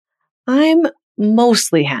I'm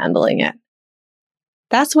mostly handling it.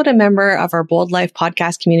 That's what a member of our Bold Life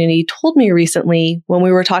podcast community told me recently when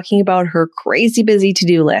we were talking about her crazy busy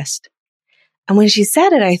to-do list. And when she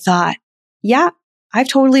said it, I thought, yeah, I've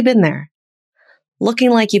totally been there. Looking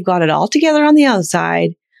like you've got it all together on the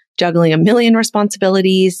outside, juggling a million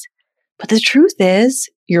responsibilities. But the truth is,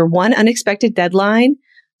 you're one unexpected deadline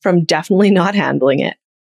from definitely not handling it.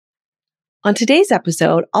 On today's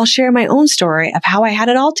episode, I'll share my own story of how I had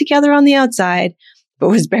it all together on the outside, but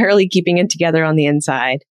was barely keeping it together on the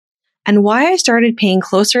inside, and why I started paying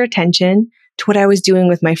closer attention to what I was doing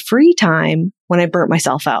with my free time when I burnt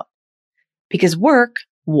myself out. Because work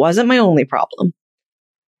wasn't my only problem.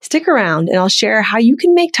 Stick around and I'll share how you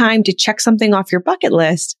can make time to check something off your bucket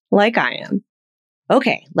list like I am.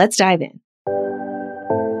 Okay, let's dive in.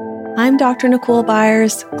 I'm Dr. Nicole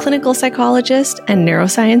Byers, clinical psychologist and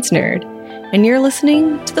neuroscience nerd, and you're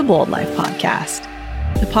listening to the Bold Life Podcast,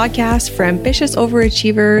 the podcast for ambitious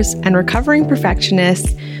overachievers and recovering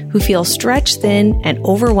perfectionists who feel stretched thin and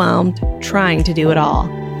overwhelmed trying to do it all.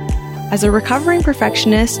 As a recovering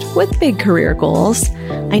perfectionist with big career goals,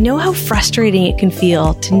 I know how frustrating it can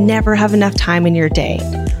feel to never have enough time in your day,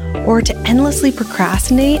 or to endlessly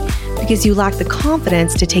procrastinate because you lack the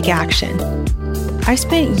confidence to take action. I've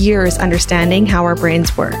spent years understanding how our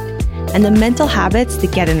brains work and the mental habits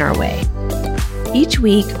that get in our way. Each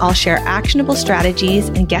week, I'll share actionable strategies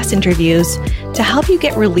and guest interviews to help you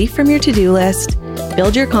get relief from your to-do list,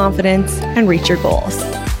 build your confidence, and reach your goals.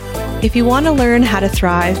 If you want to learn how to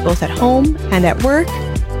thrive both at home and at work,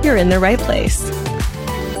 you're in the right place.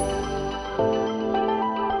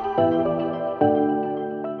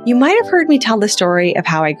 You might have heard me tell the story of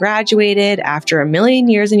how I graduated after a million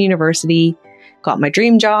years in university, got my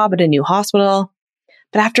dream job at a new hospital.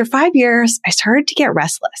 But after 5 years, I started to get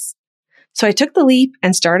restless. So I took the leap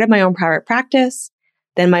and started my own private practice,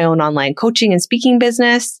 then my own online coaching and speaking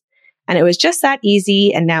business. And it was just that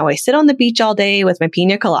easy. And now I sit on the beach all day with my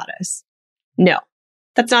pina coladas. No,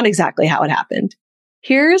 that's not exactly how it happened.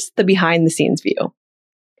 Here's the behind the scenes view.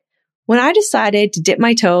 When I decided to dip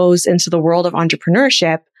my toes into the world of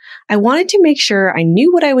entrepreneurship, I wanted to make sure I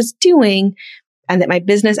knew what I was doing and that my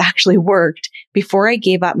business actually worked before I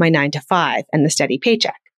gave up my 9-to-5 and the steady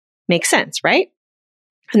paycheck. Makes sense, right?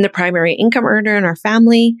 I'm the primary income earner in our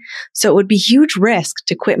family, so it would be huge risk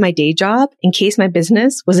to quit my day job in case my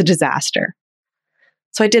business was a disaster.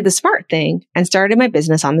 So I did the smart thing and started my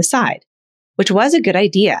business on the side, which was a good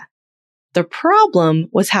idea. The problem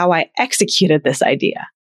was how I executed this idea.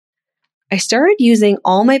 I started using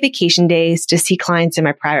all my vacation days to see clients in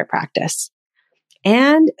my private practice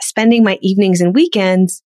and spending my evenings and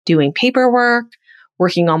weekends doing paperwork,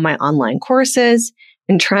 working on my online courses,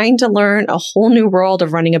 and trying to learn a whole new world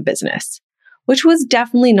of running a business, which was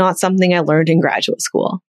definitely not something I learned in graduate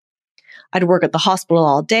school. I'd work at the hospital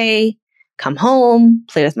all day, come home,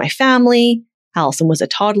 play with my family. Allison was a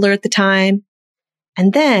toddler at the time.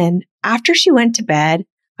 And then after she went to bed,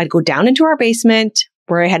 I'd go down into our basement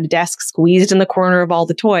where I had a desk squeezed in the corner of all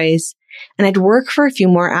the toys, and I'd work for a few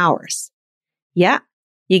more hours. Yeah,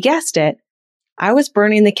 you guessed it. I was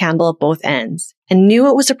burning the candle at both ends and knew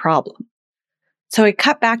it was a problem. So I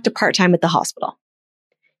cut back to part-time at the hospital.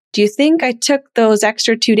 Do you think I took those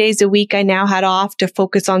extra 2 days a week I now had off to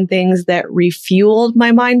focus on things that refueled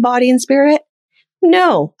my mind, body, and spirit?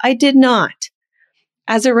 No, I did not.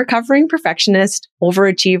 As a recovering perfectionist,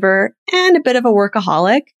 overachiever, and a bit of a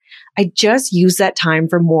workaholic, I just used that time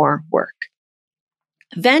for more work.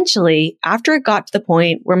 Eventually, after it got to the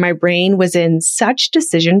point where my brain was in such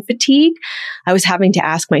decision fatigue, I was having to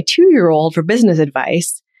ask my 2-year-old for business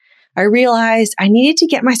advice, I realized I needed to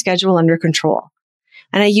get my schedule under control.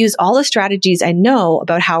 And I used all the strategies I know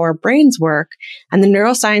about how our brains work and the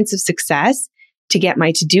neuroscience of success to get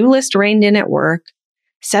my to-do list reined in at work,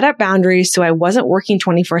 set up boundaries so I wasn't working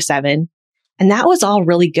 24/7, and that was all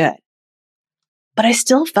really good. But I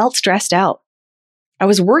still felt stressed out. I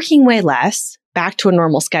was working way less, back to a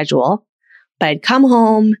normal schedule, but I'd come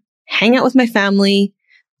home, hang out with my family,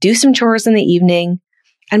 do some chores in the evening,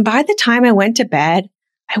 and by the time I went to bed,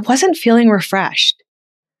 I wasn't feeling refreshed.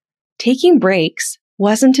 Taking breaks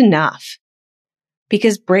wasn't enough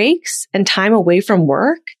because breaks and time away from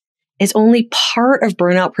work is only part of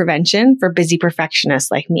burnout prevention for busy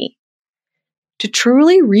perfectionists like me. To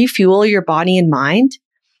truly refuel your body and mind,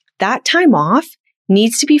 that time off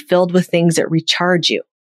needs to be filled with things that recharge you.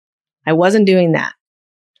 I wasn't doing that.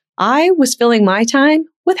 I was filling my time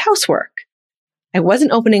with housework. I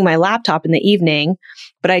wasn't opening my laptop in the evening,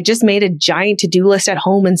 but I just made a giant to-do list at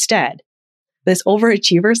home instead. This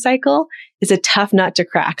overachiever cycle is a tough nut to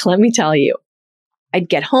crack, let me tell you. I'd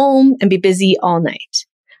get home and be busy all night.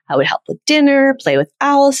 I would help with dinner, play with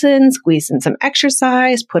Allison, squeeze in some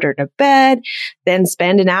exercise, put her to bed, then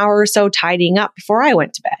spend an hour or so tidying up before I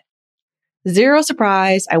went to bed. Zero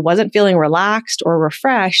surprise, I wasn't feeling relaxed or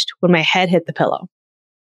refreshed when my head hit the pillow.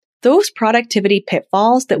 Those productivity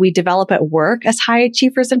pitfalls that we develop at work as high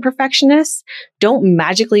achievers and perfectionists don't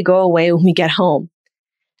magically go away when we get home.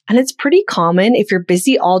 And it's pretty common if you're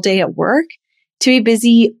busy all day at work to be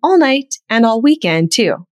busy all night and all weekend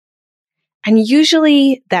too. And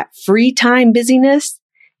usually that free time busyness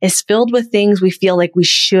is filled with things we feel like we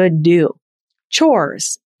should do.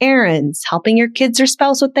 Chores, errands, helping your kids or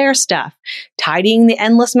spouse with their stuff, tidying the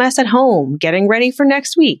endless mess at home, getting ready for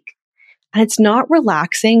next week. And it's not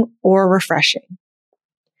relaxing or refreshing.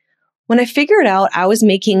 When I figured out I was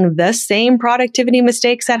making the same productivity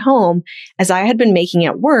mistakes at home as I had been making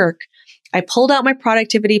at work, I pulled out my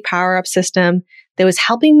productivity power-up system that was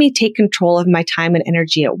helping me take control of my time and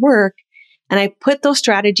energy at work, and I put those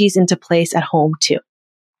strategies into place at home too.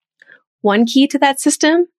 One key to that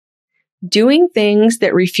system: doing things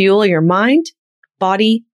that refuel your mind,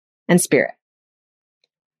 body, and spirit.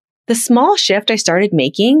 The small shift I started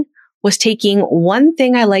making was taking one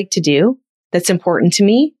thing I like to do that's important to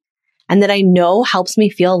me and that I know helps me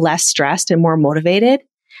feel less stressed and more motivated.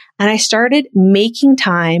 And I started making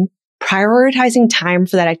time, prioritizing time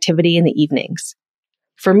for that activity in the evenings.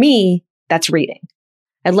 For me, that's reading.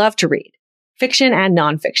 I love to read, fiction and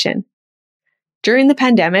nonfiction. During the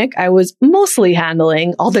pandemic, I was mostly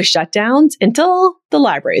handling all the shutdowns until the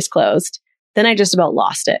libraries closed. Then I just about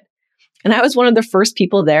lost it. And I was one of the first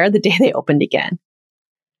people there the day they opened again.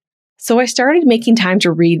 So I started making time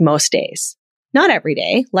to read most days. Not every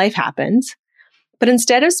day, life happens. But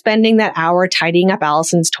instead of spending that hour tidying up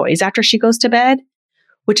Allison's toys after she goes to bed,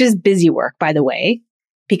 which is busy work, by the way,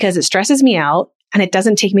 because it stresses me out and it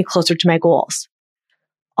doesn't take me closer to my goals.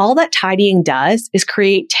 All that tidying does is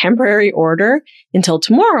create temporary order until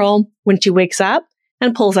tomorrow when she wakes up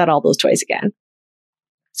and pulls out all those toys again.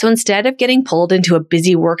 So instead of getting pulled into a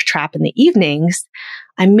busy work trap in the evenings,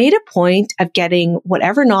 I made a point of getting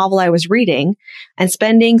whatever novel I was reading and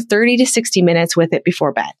spending 30 to 60 minutes with it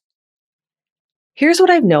before bed. Here's what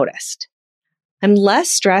I've noticed. I'm less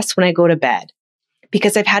stressed when I go to bed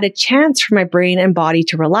because I've had a chance for my brain and body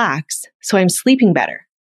to relax, so I'm sleeping better.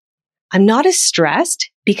 I'm not as stressed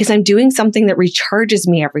because I'm doing something that recharges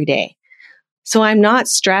me every day. So I'm not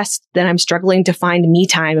stressed that I'm struggling to find me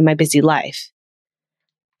time in my busy life.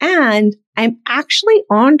 And I'm actually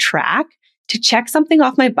on track to check something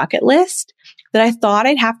off my bucket list that I thought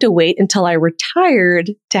I'd have to wait until I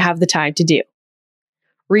retired to have the time to do.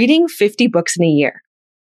 Reading 50 books in a year.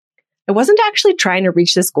 I wasn't actually trying to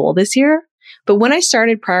reach this goal this year, but when I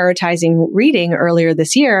started prioritizing reading earlier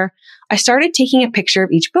this year, I started taking a picture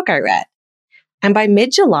of each book I read. And by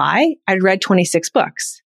mid-July, I'd read 26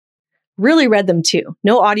 books. Really read them too.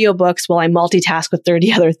 No audiobooks while I multitask with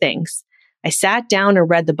 30 other things. I sat down and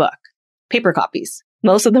read the book. Paper copies,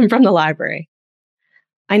 most of them from the library.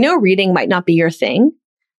 I know reading might not be your thing,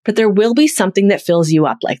 but there will be something that fills you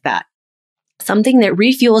up like that. Something that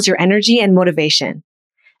refuels your energy and motivation.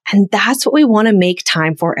 And that's what we want to make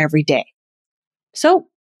time for every day. So,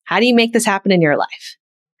 how do you make this happen in your life?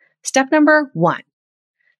 Step number 1.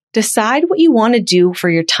 Decide what you want to do for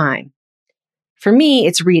your time. For me,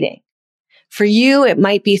 it's reading. For you, it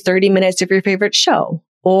might be 30 minutes of your favorite show,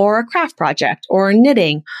 or a craft project, or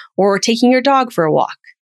knitting, or taking your dog for a walk.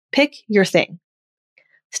 Pick your thing.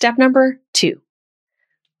 Step number 2.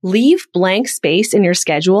 Leave blank space in your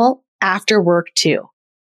schedule after work too.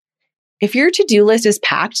 If your to-do list is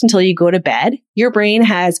packed until you go to bed, your brain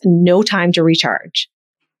has no time to recharge.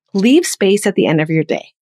 Leave space at the end of your day.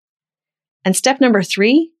 And step number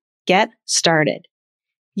 3, get started.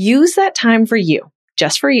 Use that time for you,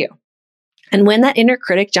 just for you. And when that inner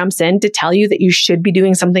critic jumps in to tell you that you should be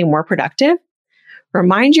doing something more productive,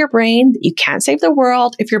 remind your brain that you can't save the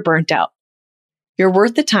world if you're burnt out. You're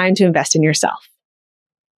worth the time to invest in yourself.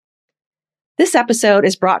 This episode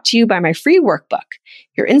is brought to you by my free workbook,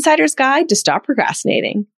 Your Insider's Guide to Stop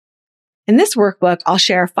Procrastinating. In this workbook, I'll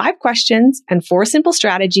share 5 questions and 4 simple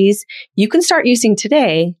strategies you can start using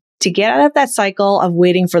today to get out of that cycle of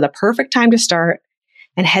waiting for the perfect time to start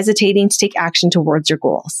and hesitating to take action towards your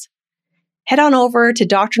goals. Head on over to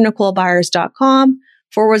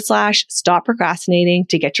drnicolebyers.com/stop procrastinating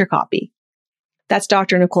to get your copy. That's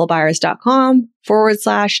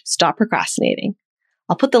drnicolebyers.com/stop procrastinating.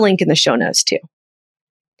 I'll put the link in the show notes too.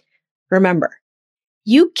 Remember,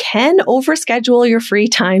 you can overschedule your free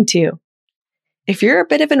time too. If you're a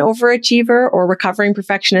bit of an overachiever or recovering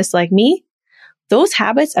perfectionist like me, those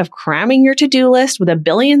habits of cramming your to-do list with a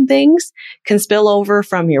billion things can spill over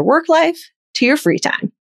from your work life to your free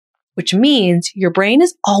time. which means your brain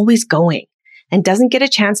is always going and doesn't get a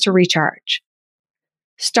chance to recharge.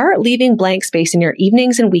 Start leaving blank space in your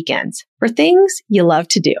evenings and weekends for things you love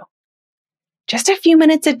to do. Just a few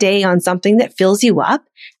minutes a day on something that fills you up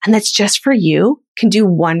and that's just for you can do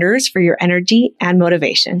wonders for your energy and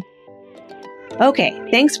motivation. Okay,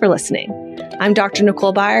 thanks for listening. I'm Dr.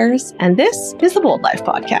 Nicole Byers, and this is the Bold Life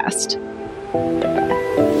Podcast.